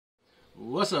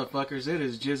What's up, fuckers? It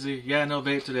is Jizzy. Yeah, no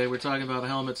vape today. We're talking about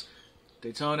helmets.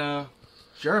 Daytona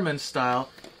German style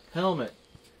helmet.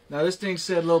 Now, this thing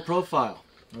said low profile,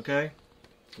 okay?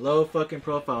 Low fucking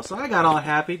profile. So I got all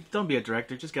happy. Don't be a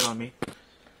director. Just get on me.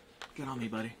 Get on me,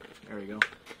 buddy. There we go.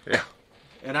 Yeah.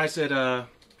 And I said,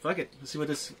 fuck it. Let's see what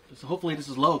this... Hopefully this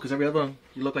is low, because every other one,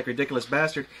 you look like a ridiculous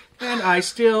bastard. And I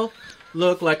still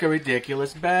look like a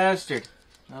ridiculous bastard.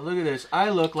 Now, look at this. I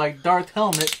look like Darth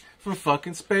Helmet from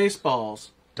fucking Spaceballs.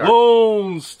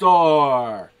 Lone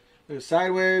Star. Look,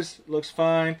 sideways, looks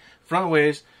fine.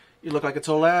 Frontways, you look like a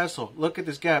total asshole. Look at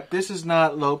this gap. This is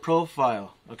not low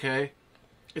profile, okay?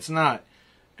 It's not.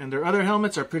 And their other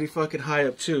helmets are pretty fucking high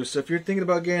up too. So if you're thinking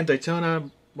about getting Daytona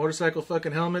motorcycle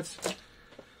fucking helmets,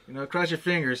 you know, cross your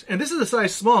fingers. And this is a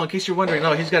size small in case you're wondering,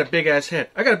 oh, he's got a big ass head.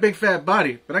 I got a big fat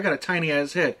body, but I got a tiny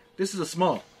ass head. This is a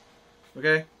small,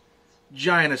 okay?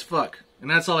 Giant as fuck. And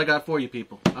that's all I got for you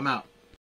people. I'm out.